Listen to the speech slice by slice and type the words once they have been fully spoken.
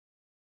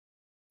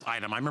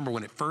item. I remember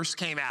when it first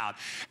came out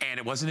and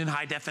it wasn't in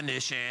high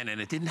definition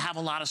and it didn't have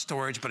a lot of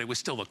storage, but it was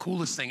still the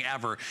coolest thing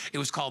ever. It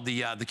was called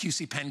the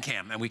QSee pen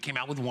cam, and we came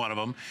out with one of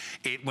them.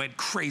 It went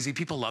crazy.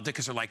 People loved it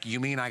because they're like, you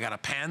mean I got a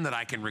pen that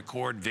I can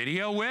record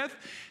video with?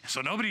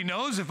 So nobody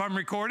knows if I'm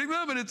recording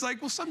them, and it's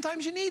like, well,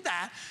 sometimes you need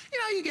that. You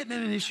know, you get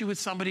in an issue with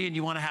somebody and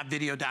you want to have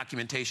video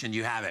documentation,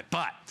 you have it.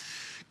 But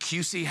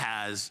QSee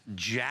has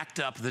jacked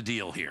up the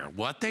deal here.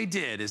 What they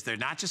did is they're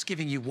not just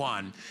giving you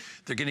one,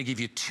 they're gonna give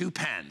you 2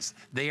 pens.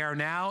 They are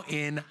now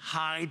in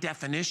high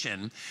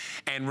definition,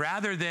 and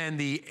rather than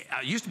the,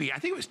 used to be, I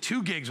think it was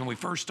 2 gigs when we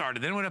first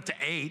started, then it went up to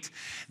 8.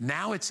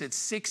 Now it's at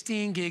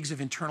 16 gigs of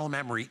internal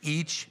memory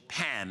each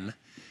pen.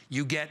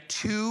 You get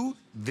 2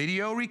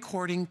 video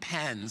recording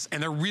pens,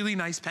 and they're really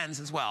nice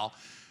pens as well,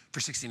 for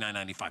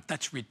 $69.95.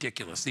 That's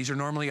ridiculous. These are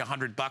normally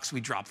 $100.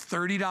 We dropped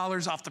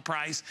 $30 off the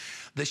price.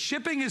 The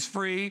shipping is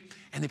free,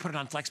 and they put it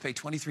on FlexPay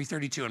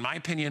 $23.32. In my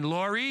opinion,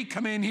 Lori,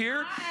 come in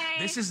here. Hi.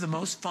 This is the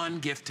most fun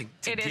gift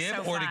to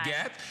give or to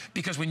get,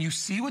 because when you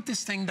see what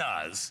this thing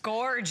does.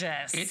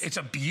 Gorgeous. It's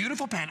a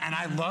beautiful pen, and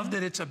I love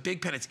that it's a big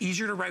pen. It's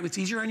easier to write with. It's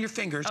easier on your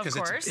fingers because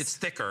it's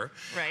thicker.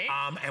 Right.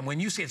 And when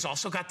you see it's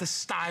also got the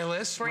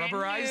stylus,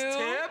 rubberized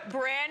tip.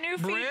 Brand new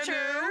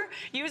feature.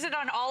 Use it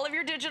on all of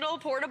your digital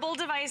portable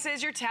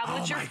devices, your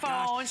tablets, your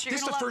phones.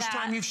 This is the first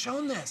time you've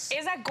shown this.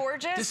 Is that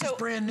gorgeous? This is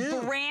brand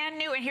new. Brand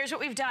new, and here's what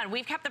we've done.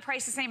 We've kept the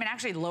price the same and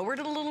actually lowered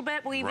it a little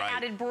bit. We've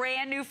added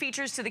brand new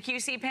features to the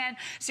QSee pen.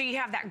 So you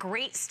have that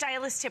great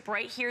stylus tip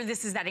right here.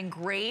 This is that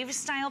engraved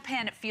style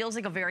pen. It feels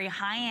like a very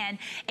high-end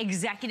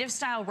executive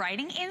style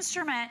writing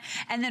instrument.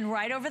 And then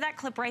right over that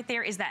clip right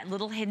there is that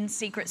little hidden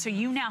secret. So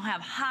you now have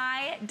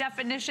high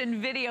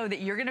definition video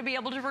that you're gonna be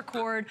able to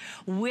record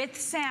with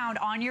sound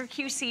on your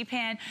QSee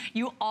pen.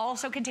 You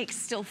also can take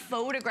still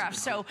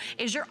photographs. So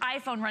is your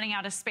iPhone running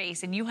out of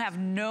space and you have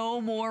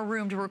no more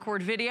room to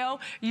record video?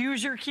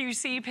 Use your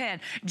QSee pen.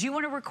 Do you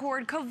want to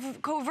record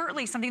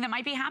covertly something that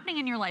might be happening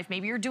in your life?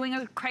 Maybe you're doing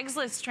a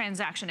Craigslist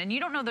transaction and you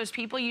don't know those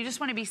people. You just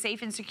want to be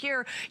safe and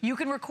secure. You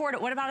can record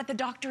it. What about at the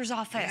doctor's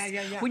office?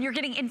 When you're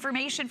getting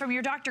information from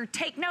your doctor,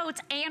 take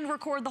notes and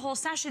record the whole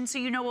session so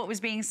you know what was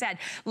being said.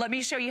 Let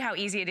me show you how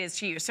easy it is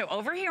to use. So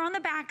over here on the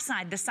back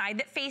side, the side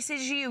that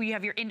faces you, you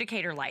have your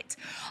indicator lights.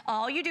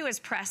 All you do is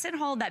press and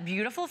hold that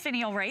beautiful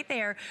finial right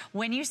there.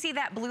 When you see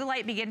that blue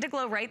light begin to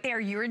glow right there,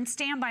 you're in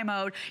standby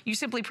mode. You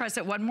simply press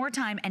it one more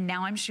time, and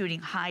now I'm shooting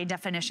high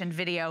definition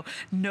video.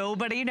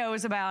 Nobody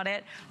knows about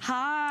it.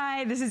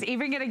 Hi, this is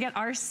even gonna get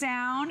our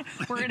sound.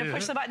 We're gonna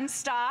push the button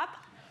stop.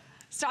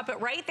 Stop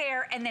it right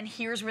there, and then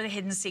here's where the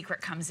hidden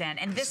secret comes in.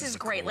 And this is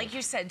great. Like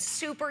you said,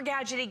 super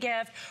gadgety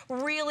gift,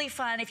 really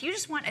fun. If you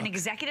just want an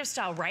executive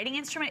style writing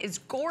instrument, it's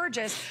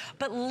gorgeous.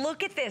 But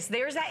look at this.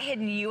 There's that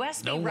hidden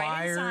USB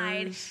right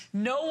inside.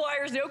 No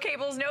wires, no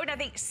cables, no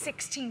nothing.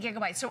 16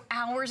 gigabytes. So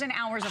hours and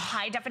hours of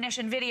high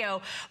definition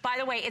video. By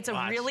the way, it's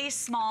a really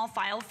small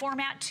file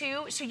format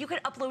too, so you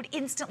could upload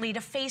instantly to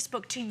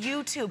Facebook, to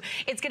YouTube.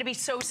 It's gonna be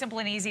so simple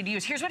and easy to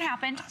use. Here's what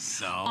happened.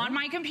 On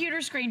my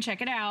computer screen,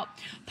 check it out,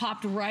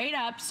 popped right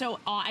up. So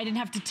I didn't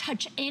have to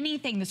touch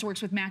anything. This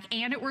works with Mac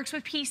and it works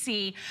with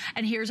PC.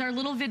 And here's our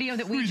little video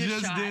that we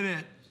just shot. did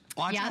it.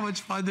 Watch how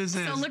much fun this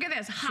is. So look at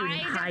this,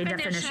 high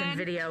definition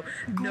video,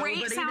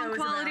 great sound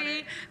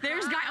quality.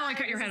 There's Guy, oh, I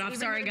cut your head off,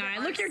 sorry Guy.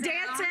 Look, you're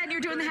dancing, you're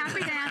doing the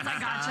happy dance, I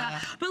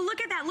gotcha. But look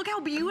at that, look how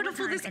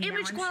beautiful this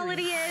image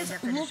quality is.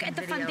 Look at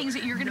the fun things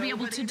that you're gonna be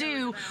able to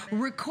do.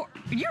 Record,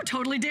 you're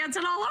totally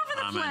dancing all over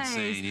the place. I'm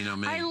insane, you know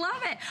me. I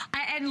love it.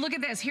 And look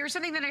at this, here's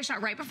something that I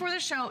shot right before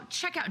the show.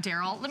 Check out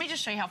Daryl, let me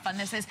just show you how fun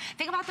this is.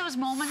 Think about those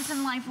moments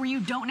in life where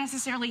you don't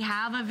necessarily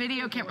have a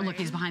video camera. Look,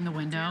 he's behind the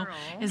window.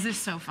 Is this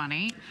so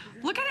funny?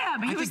 Look at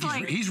him, he was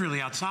like, he's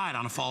really outside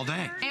on a fall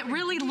day. It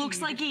really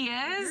looks like he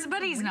is,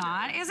 but he's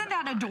not. Isn't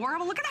that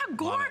adorable? Look at how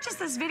gorgeous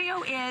this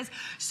video is.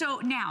 So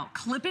now,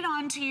 clip it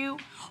onto you,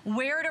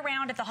 wear it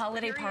around at the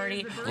holiday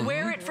party,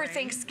 wear it for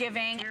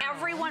Thanksgiving.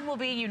 Everyone will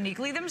be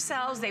uniquely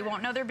themselves. They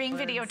won't know they're being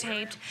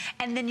videotaped,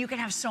 and then you can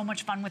have so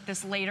much fun with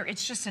this later.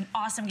 It's just an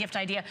awesome gift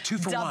idea. 2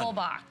 for 1. Double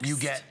box. You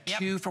get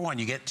 2 for 1.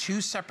 You get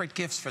 2 separate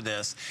gifts for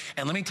this.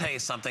 And let me tell you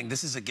something,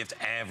 this is a gift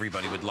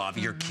everybody would love.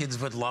 Your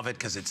kids would love it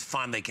because it's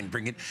fun. They can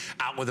bring it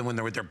out with them when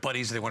they're with their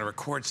buddies. They want to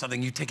record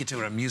something. You take it to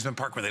an amusement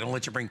park where they don't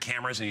let you bring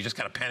cameras and you just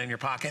got a pen in your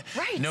pocket.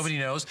 Right. Nobody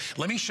knows.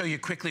 Let me show you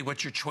quickly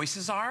what your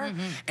choices are,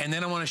 and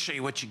then I want to show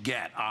you what you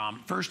get.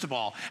 First of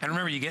all, and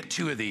remember, you get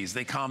 2 of these.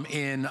 They come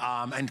in,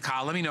 and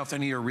Kyle, let me know if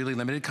any are really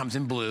limited. It comes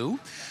in blue,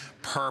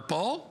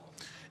 purple,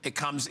 it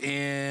comes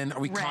in, are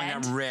we calling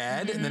that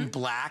red, and then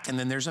black, and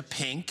then there's a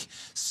pink,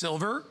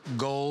 silver,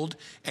 gold,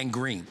 and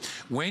green.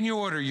 When you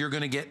order, you're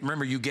gonna get,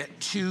 remember, you get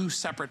 2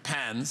 separate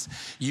pens.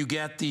 You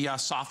get the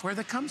software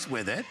that comes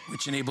with it,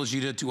 which enables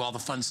you to do all the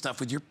fun stuff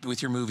with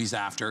your movies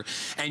after.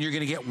 And you're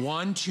gonna get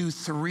 1, 2,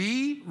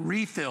 3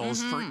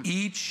 refills for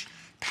each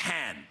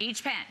pen.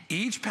 Each pen.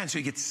 Each pen. So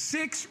you get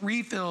 6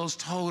 refills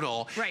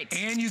total. Right.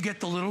 And you get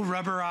the little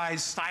rubberized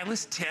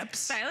stylus tips.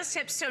 Stylus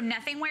tips, so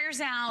nothing wears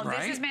out. Right.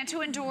 This is meant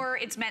to endure.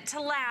 It's meant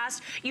to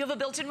last. You have a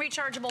built-in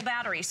rechargeable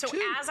battery. So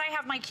as I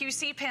have my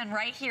QSee pen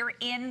right here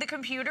in the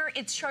computer,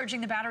 it's charging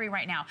the battery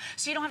right now.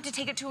 So you don't have to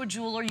take it to a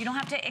jeweler. You don't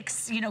have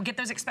to, get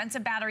those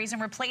expensive batteries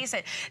and replace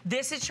it.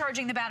 This is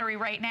charging the battery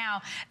right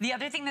now. The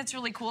other thing that's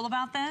really cool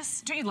about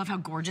this, don't you love how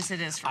gorgeous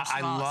it is? First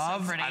of all,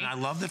 it's so pretty. And I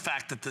love the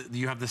fact that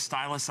you have the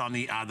stylus on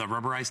the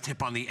rubberized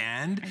tip on the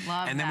end. I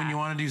love and then when you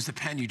want to use the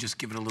pen, you just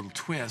give it a little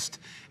twist,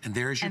 and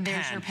there's your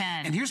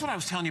pen. And here's what I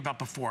was telling you about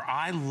before.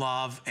 I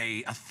love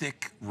a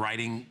thick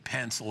writing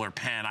pencil or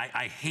pen.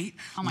 I hate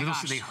little,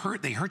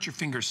 they hurt your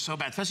fingers so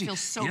bad, especially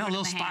a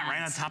little spot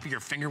right on top of your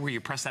finger where you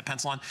press that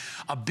pencil on.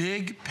 A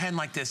big pen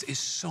like this is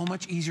so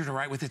much easier to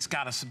write with. It's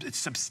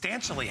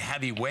substantially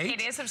heavy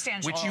weight. It is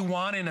substantial. Which you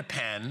want in a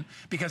pen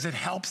because it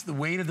helps, the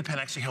weight of the pen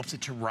actually helps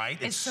it to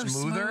write. It's so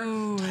smoother.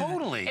 Smooth.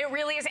 Totally. It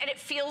really is, and it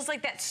feels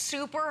like that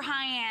super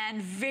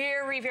high-end,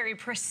 very, very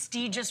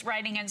prestigious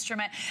writing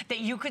instrument that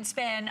you could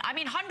spend,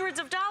 hundreds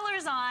of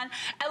dollars on.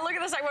 And look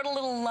at this, I wrote a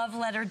little love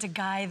letter to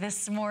Guy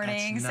this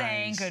morning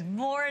saying, good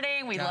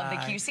morning, we love the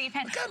QSee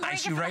pen. Look how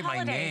nice you write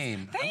my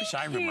name. Thank I wish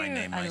I wrote my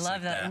name nice. I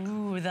love that.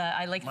 Ooh,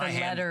 I like the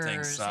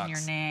letters in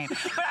your name.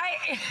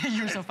 But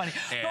you're so funny.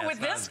 But with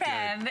this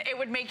pen, it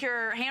would make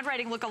your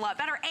handwriting look a lot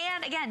better.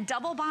 And again,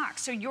 double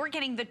box. So you're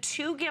getting the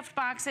 2 gift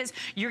boxes.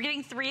 You're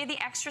getting 3 of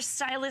the extra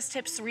stylus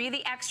tips, 3 of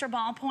the extra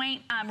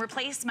ballpoint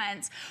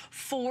replacements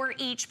for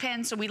each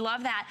pen. So we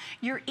love that.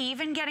 You're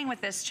even getting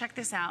with this, check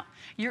this out.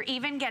 You're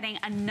even getting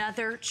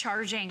another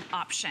charging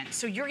option.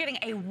 So you're getting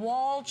a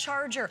wall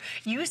charger.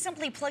 You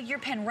simply plug your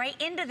pen right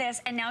into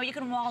this, and now you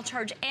can wall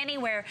charge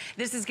anywhere.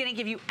 This is gonna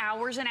give you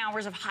hours and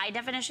hours of high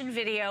definition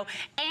video,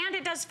 and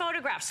it does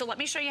photographs. So let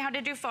me show you how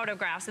to do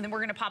photographs, and then we're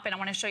gonna pop in. I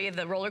wanna show you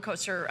the roller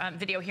coaster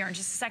video here in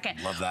just a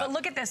second. Love that. But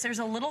look at this, there's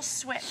a little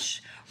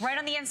switch right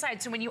on the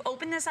inside. So when you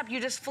open this up, you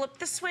just flip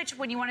the switch.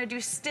 When you wanna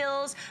do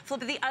stills,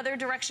 flip it the other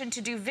direction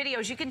to do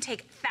videos. You can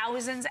take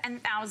thousands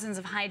and thousands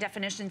of high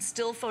definition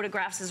still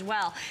photographs as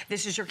well.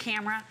 This is your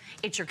camera,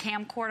 it's your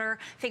camcorder.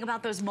 Think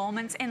about those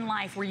moments in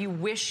life where you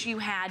wish you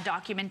had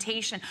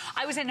documentation.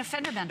 I was in a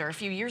fender bender a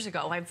few years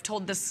ago. I've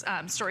told this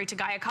story to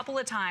Guy a couple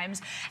of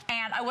times,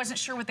 and I wasn't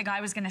sure what the guy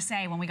was gonna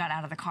say when we got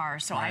out of the car.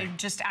 So I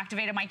just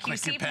activated my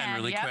QSee pen.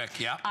 Really quick,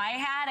 I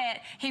had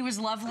it. He was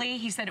lovely.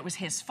 He said it was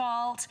his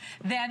fault.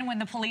 Then when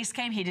the police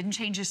came, he didn't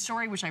change his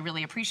story, which I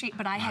really appreciate,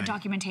 but I had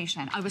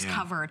documentation. I was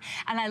covered.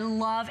 And I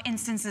love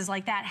instances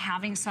like that,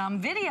 having some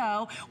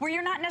video where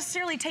you're not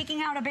necessarily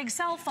taking out a big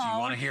cell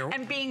phone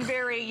and being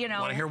very,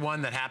 Want to hear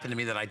one that happened to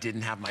me that I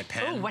didn't have my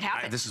pen? Oh, what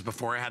happened? This is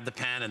before I had the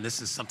pen, and this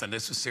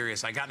was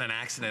serious. I got in an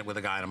accident with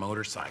a guy on a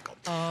motorcycle.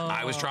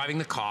 I was driving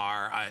the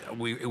car.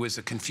 It was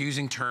a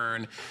confusing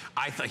turn.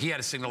 I thought he had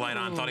a signal light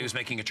on, thought he was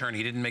making a turn.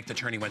 He didn't make the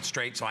turn. He went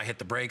straight, so I hit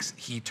the brakes.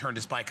 He turned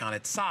his bike on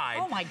its side.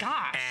 Oh my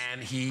gosh.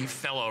 And he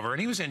fell over,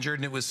 and he was injured,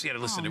 and it was,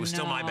 listen, it was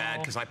still my bad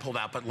because I pulled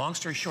out. But long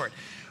story short,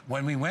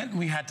 when we went and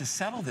we had to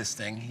settle this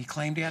thing, he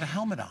claimed he had a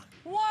helmet on.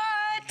 What?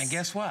 And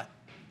guess what?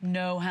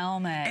 No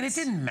helmet. And it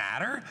didn't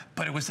matter,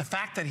 but it was the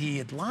fact that he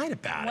had lied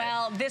about it.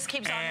 Well, this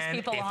keeps honest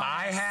people honest. If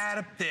I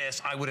had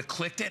this, I would have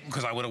clicked it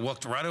because I would have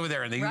looked right over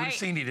there and then you would have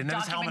seen he didn't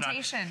have his helmet on.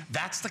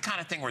 That's the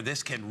kind of thing where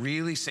this can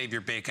really save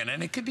your bacon.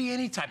 And it could be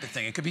any type of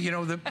thing. It could be,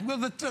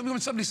 when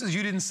somebody says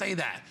you didn't say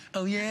that.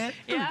 Oh, yeah?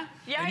 Yeah,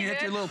 and you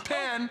hit your little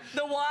pen.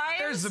 The wives.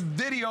 There's the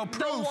video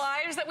proof. The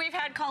wives that we've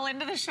had call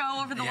into the show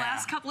over the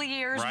last couple of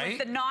years with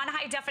the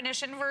non-high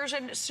definition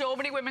version. So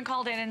many women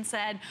called in and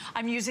said,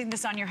 I'm using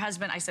this on your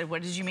husband. I said,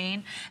 what did you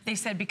mean? They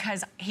said,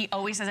 because he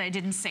always says I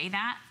didn't say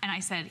that. And I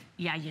said,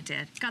 yeah, you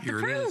did. Got the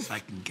proof. Here it is.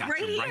 I got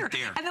you right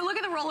there. And then look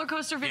at the roller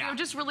coaster video,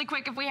 just really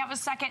quick, if we have a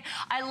second.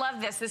 I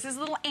love this. This is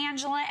little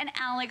Angela and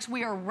Alex.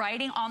 We are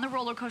riding on the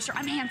roller coaster.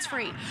 I'm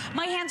hands-free.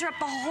 My hands are up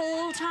the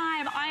whole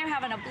time. I am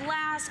having a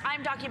blast.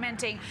 I'm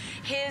documenting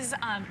his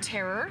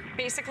terror,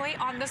 basically,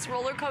 on this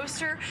roller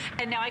coaster.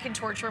 And now I can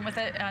torture him with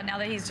it now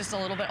that he's just a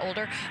little bit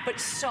older. But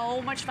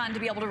so much fun to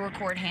be able to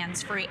record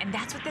hands-free. And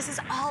that's what this is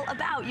all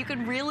about. You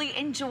can really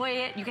enjoy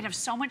it. You can have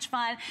so much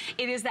fun.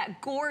 It is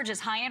that gorgeous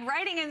high-end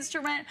writing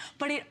instrument,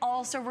 but it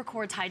also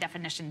records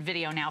high-definition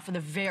video now for the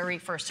very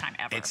first time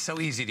ever. It's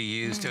so easy to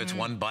use, too. It's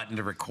one button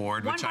to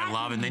record, which I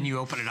love, and then you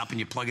open it up and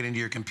you plug it into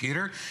your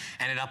computer,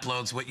 and it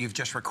uploads what you've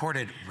just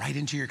recorded right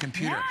into your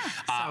computer.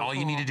 All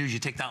you need to do is you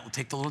take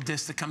the little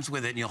disc that comes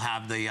with it, and you'll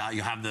have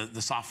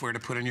the software to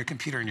put on your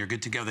computer, and you're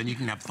good to go. Then you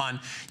can have fun.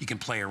 You can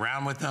play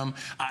around with them.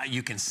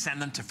 You can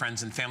send them to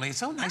friends and family. It's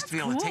so nice to be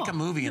able to take a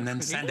movie and then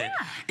send it.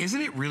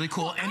 Isn't it really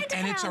cool?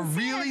 And it's a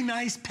really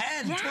nice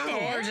pen, too.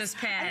 Gorgeous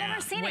pen. I've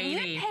never seen Weighty.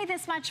 it. You'd pay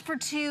this much for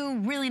 2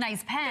 really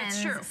nice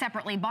pens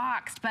separately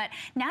boxed, but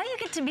now you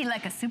get to be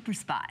like a super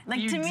spy. Like,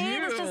 to me,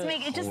 this just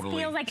it just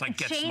feels like it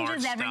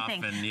changes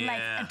everything.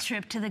 Like a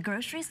trip to the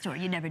grocery store.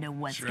 You never know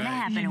what's going to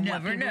happen and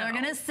what people are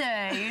going to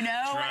say, you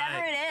know,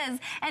 whatever it is.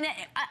 And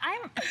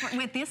I'm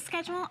with this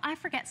schedule, I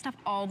forget stuff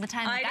all the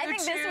time. Like, I think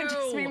this would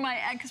just be my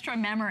extra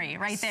memory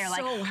right there.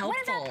 Like, so helpful. What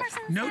did that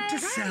person Note say? to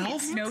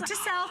self. Note to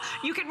self.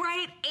 You can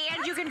write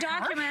and you can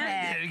document.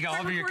 Yeah, you go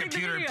over your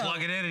computer and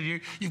plug it in,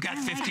 and you've got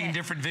 15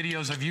 different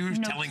videos of you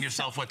telling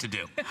yourself what to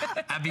do.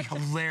 That'd be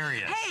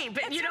hilarious. Hey,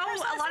 but you know,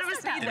 a lot of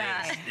us need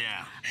that.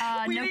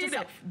 Yeah. Note to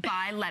self,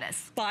 buy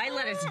lettuce. Buy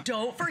lettuce.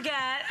 Don't forget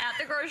at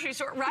the grocery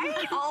store,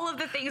 right? All of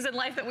the things in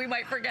life that we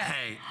might forget.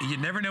 Hey, you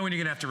never know when you're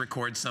going to have to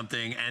record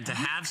something, and to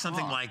have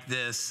something like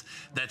this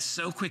that's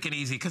so quick and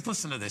easy, because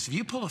listen to this. If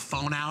you pull a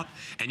phone out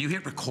and you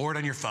hit record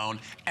on your phone,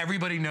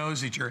 everybody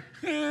knows that you're,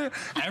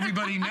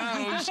 everybody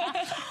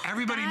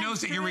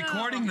knows that you're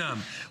recording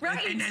them.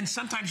 Right. And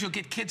sometimes you'll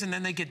get kids and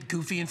then they get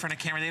goofy in front of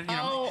camera. They, you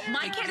know,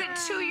 my kid at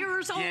 2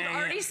 years old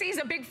already sees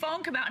a big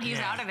phone come out and he's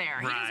out of there.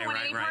 He doesn't want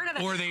any part of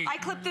it. Or I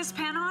clip this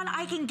pen on,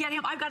 I can get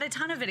him. I've got a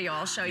ton of video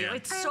I'll show you.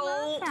 It's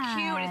so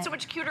cute. It's so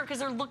much cuter because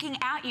they're looking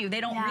at you.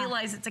 They don't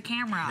realize it's a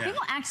camera.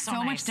 People act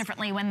so much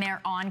differently when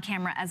they're on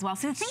camera as well.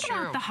 So think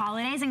about the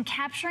holidays and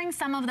capturing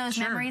some of those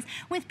memories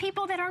with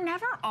people that are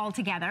never all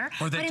together.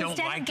 Or that but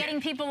instead of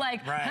getting people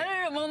like,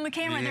 hey, I'm on the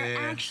camera,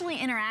 they're actually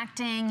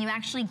interacting. You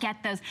actually get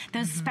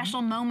those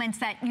special moments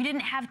that you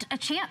didn't have a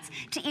chance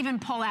to even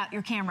pull out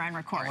your camera and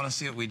record. I want to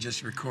see what we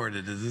just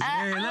recorded.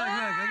 Hey, look,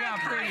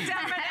 how pretty.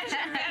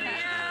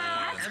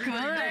 That's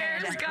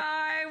good. There's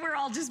Guy. We're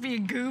all just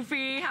being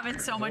goofy, having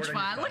so much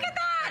fun. Look at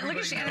that. Look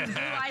at Shannon's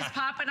blue eyes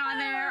popping on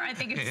there. I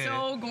think it's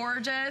so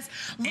gorgeous.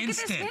 Look at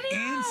this video.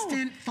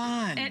 Instant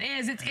fun. It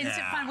is. It's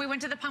instant fun. We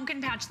went to the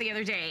pumpkin patch the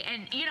other day,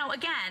 and you know,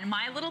 again,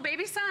 my little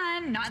baby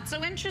son, not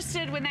so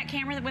interested when that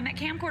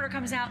camcorder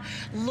comes out.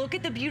 Look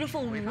at the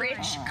beautiful,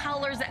 rich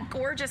colors, that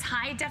gorgeous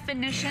high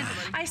definition.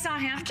 I saw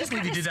him just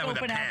kind of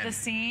scoping out the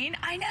scene.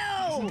 I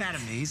know. Isn't that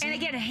amazing?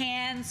 And again,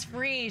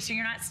 hands-free, so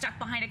you're not stuck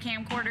behind a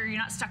camcorder. You're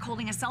not stuck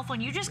holding a cell phone.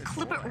 You just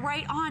clip it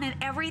right on, and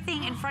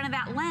everything in front of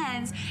that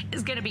lens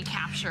is going to be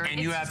captured.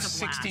 And you have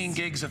 16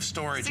 gigs of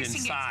storage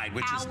inside,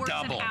 which is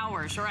double.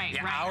 Hours, right?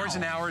 Yeah, hours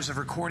and hours of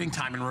recording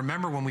time. And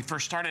remember, when we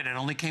first started, it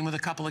only came with a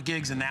couple of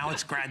gigs, and now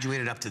it's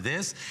graduated up to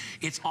this.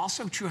 It's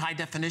also true high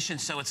definition,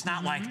 so it's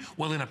not like,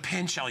 well, in a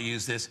pinch, I'll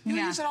use this. You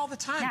use it all the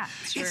time. Yeah,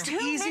 it's the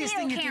easiest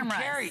thing you can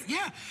carry.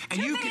 Yeah, and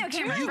you can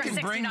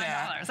bring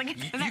that.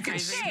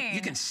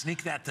 You can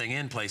sneak that thing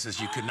in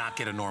places you could not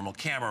get a normal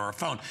camera or a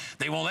phone.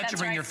 They won't let you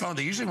bring your phone.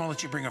 They usually won't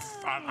let you bring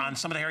on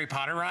some of the Harry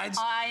Potter rides.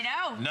 I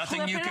know.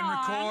 Nothing you can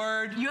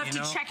record. You have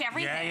to check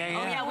everything.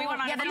 Yeah. We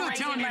went on I'm not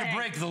telling you to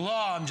break the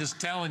law. I'm just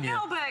telling you.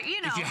 No, but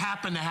you know, if you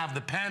happen to have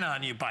the pen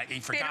on you,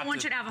 you forgot. They don't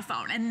want you to have a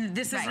phone, and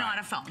this is not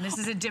a phone. This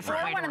is a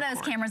different way to record. One of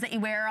those cameras that you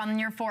wear on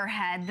your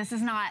forehead. This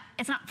is not.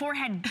 It's not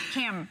forehead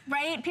cam,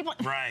 right? People.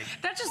 Right.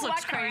 That just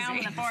looks crazy. Around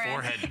with the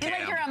forehead. You're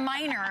like you're a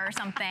miner or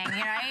something,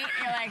 right?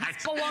 You're like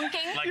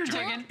spelunking. You're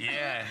digging.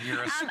 Yeah,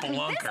 you're a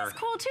spelunker. This is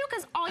cool too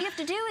because all you have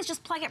to do is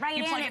just plug it right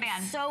in.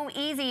 It's so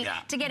easy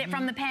to get it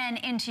from the pen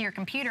into your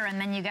computer, and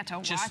then you get to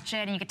watch it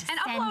and you get to send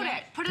upload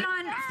it. Put it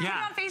on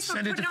Facebook.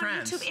 Send it to on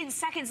friends. YouTube in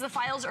seconds. The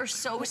files are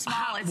so small.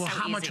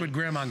 How much would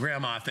Grandma and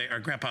Grandma,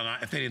 Grandpa,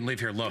 if they didn't live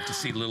here, love to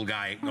see little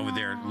guy over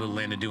there, little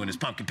Landon, doing his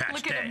pumpkin patch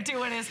Look at him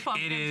doing his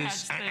pumpkin patch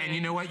thing. And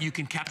you know what? You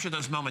can capture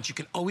those moments. You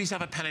can always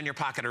have a pen in your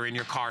pocket or in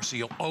your car, so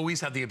you'll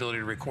always have the ability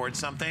to record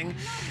something.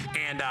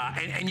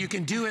 And you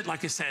can do it,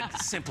 like I said,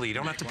 simply. You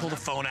don't have to pull the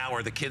phone out,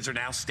 where the kids are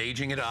now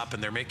staging it up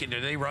and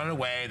they run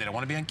away. They don't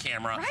want to be on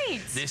camera.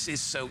 Right. This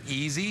is so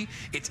easy.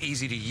 It's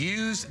easy to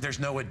use. There's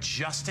no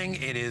adjusting.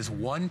 It is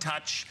one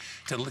touch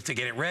to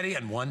get it ready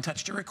and one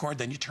touch to record.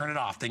 Then you turn it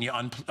off. Then you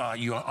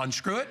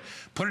unscrew it,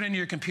 put it into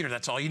your computer.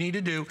 That's all you need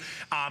to do.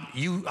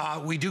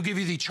 We do give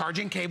you the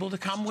charging cable to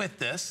come with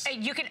this.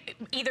 You can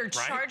either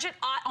charge it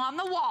on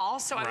the wall.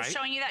 So I was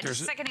showing you that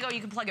just a second ago.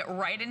 You can plug it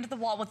right into the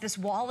wall with this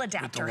wall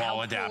adapter.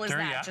 How cool is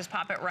that? Just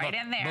pop it right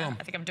in there. Boom.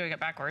 I think I'm doing it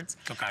backwards.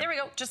 Okay. There we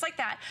go, just like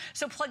that.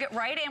 So plug it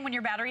right in when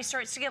your battery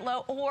starts to get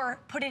low, or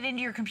put it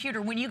into your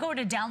computer. When you go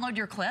to download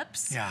your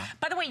clips,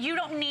 by the way, you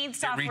don't need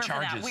software for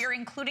that. We are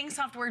including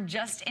software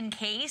just in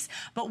case,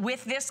 but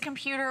with this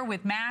computer,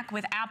 with Mac,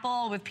 with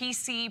Apple, with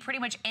PC, pretty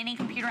much any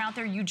computer out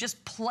there, you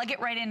just plug it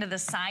right into the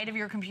side of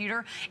your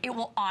computer. It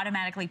will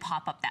automatically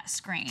pop up that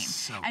screen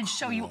and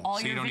show you all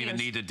your videos. So you don't even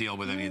need to deal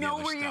with any of the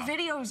other stuff. You know where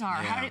your videos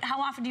are.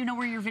 How often do you know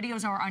where your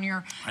videos are on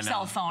your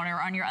cell phone or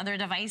on your other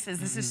devices?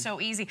 This is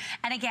so easy.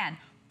 And again,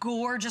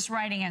 gorgeous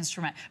writing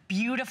instrument,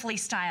 beautifully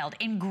styled,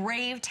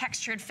 engraved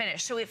textured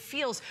finish, so it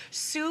feels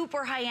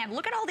super high-end.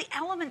 Look at all the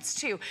elements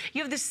too.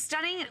 You have this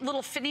stunning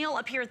little finial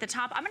up here at the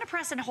top. I'm gonna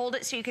press and hold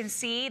it so you can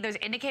see those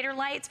indicator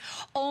lights.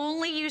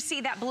 Only you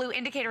see that blue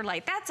indicator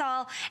light, that's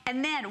all.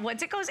 And then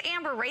once it goes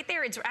amber right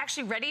there, it's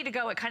actually ready to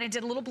go. It kind of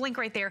did a little blink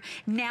right there.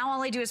 Now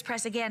all I do is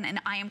press again,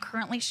 and I am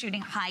currently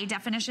shooting high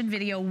definition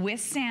video with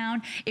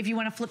sound. If you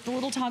want to flip the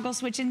little toggle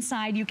switch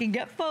inside, you can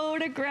get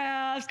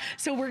photographs.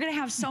 So we're gonna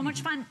have so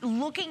much fun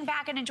looking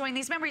back and enjoying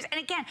these memories.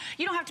 And again,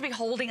 you don't have to be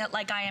holding it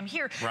like I am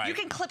here. Right. You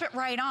can clip it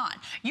right on.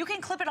 You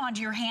can clip it onto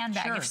your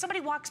handbag. Sure. If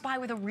somebody walks by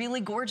with a really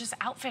gorgeous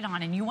outfit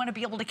on and you want to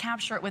be able to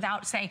capture it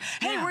without saying,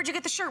 hey, where'd you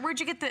get the shirt? Where'd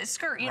you get the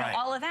skirt? You know,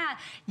 all of that.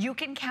 You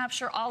can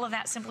capture all of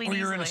that simply and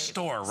easily. Or you're in a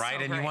store, right?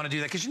 So and you want to do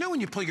that. Because you know when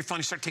you pull your phone,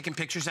 you start taking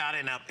pictures out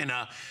in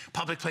a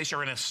public place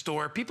or in a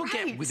store, people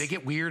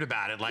get weird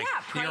about it. Like,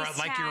 you're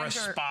a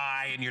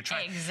spy and you're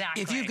trying.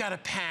 Exactly. If you've got a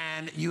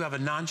pen, you have a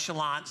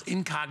nonchalant,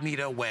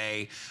 incognito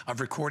way of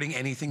recording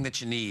anything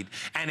that you need.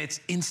 And it's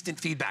instant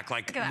feedback.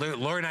 Like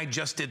Laura and I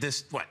just did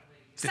this, what?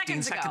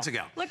 15 seconds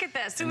ago. Look at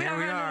this. So we have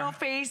our little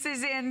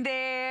faces in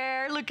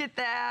there. Look at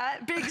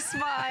that. Big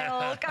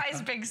smile.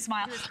 Guys, big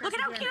smile. Look at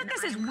how cute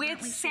this is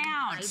with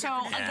sound. So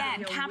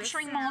again,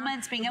 capturing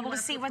moments, being able to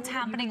see what's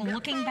happening,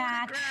 looking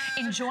back,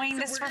 enjoying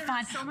this for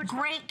fun.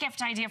 Great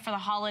gift idea for the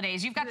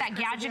holidays. You've got that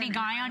gadgety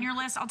guy on your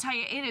list. I'll tell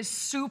you, it is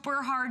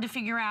super hard to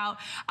figure out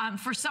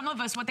for some of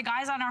us what the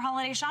guys on our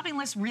holiday shopping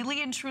list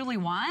really and truly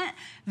want.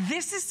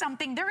 This is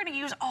something they're going to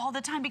use all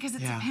the time because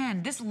it's a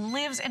pen. This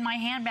lives in my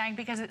handbag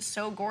because it's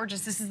so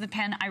gorgeous. This is the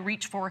pen I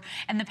reach for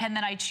and the pen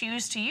that I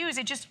choose to use.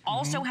 It just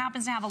also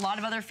happens to have a lot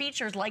of other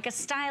features like a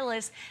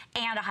stylus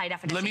and a high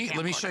definition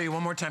Let me show you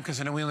one more time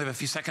because I know we only have a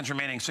few seconds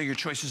remaining. So your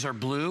choices are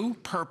blue,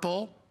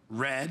 purple,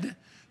 red,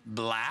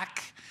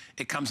 black.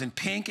 It comes in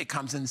pink, it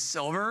comes in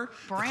silver,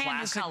 brand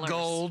classic new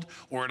gold,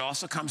 or it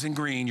also comes in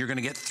green. You're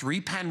gonna get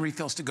 3 pen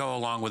refills to go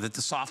along with it.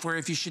 The software,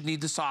 if you should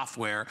need the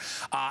software,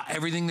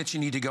 everything that you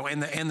need to go,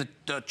 and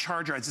the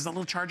charger. Does that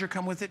little charger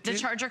come with it too? The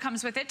charger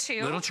comes with it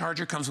too. Little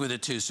charger comes with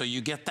it too, so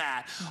you get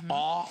that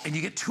and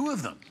you get 2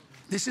 of them.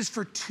 This is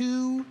for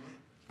 2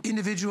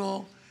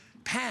 individual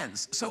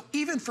pens. So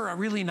even for a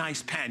really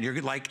nice pen,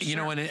 you're like, you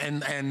know,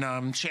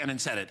 and Shannon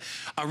said it,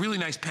 a really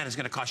nice pen is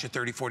going to cost you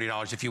 $30,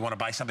 $40 if you want to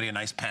buy somebody a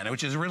nice pen,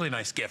 which is a really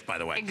nice gift, by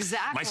the way.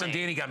 Exactly. My son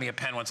Danny got me a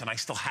pen once and I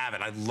still have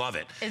it. I love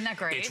it. Isn't that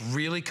great? It's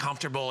really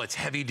comfortable. It's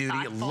heavy duty.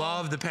 I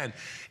love the pen.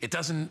 It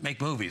doesn't make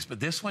movies,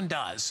 but this one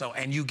does. So,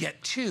 and you get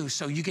 2,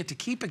 so you get to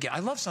keep again. I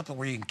love something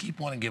where you can keep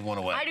one and give one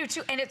away. I do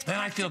too, and it's practical.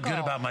 Then I feel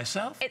good about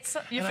myself.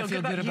 You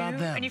feel good about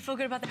them. And you feel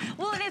good about them.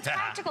 Well, and it's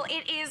practical.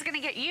 It is going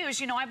to get used.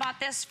 You know, I bought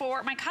this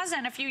for my cousin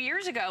a few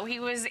years ago.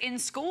 He was in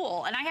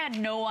school, and I had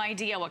no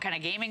idea what kind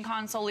of gaming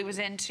console he was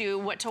into,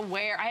 what to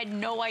wear. I had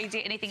no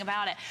idea anything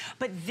about it.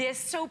 But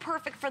this is so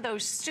perfect for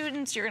those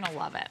students. You're going to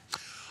love it.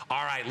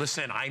 All right,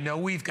 listen, I know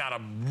we've got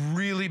a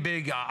really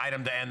big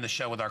item to end the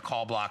show with our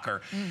call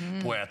blocker.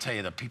 Boy, I'll tell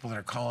you, the people that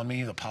are calling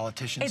me, the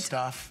politician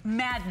stuff.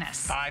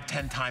 Madness. 5,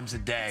 10 times a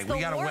day. We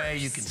got a way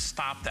you can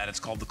stop that. It's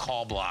called the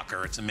call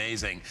blocker. It's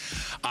amazing.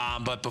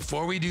 But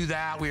before we do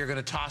that, we are going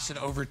to toss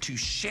it over to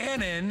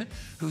Shannon,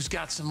 who's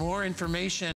got some more information.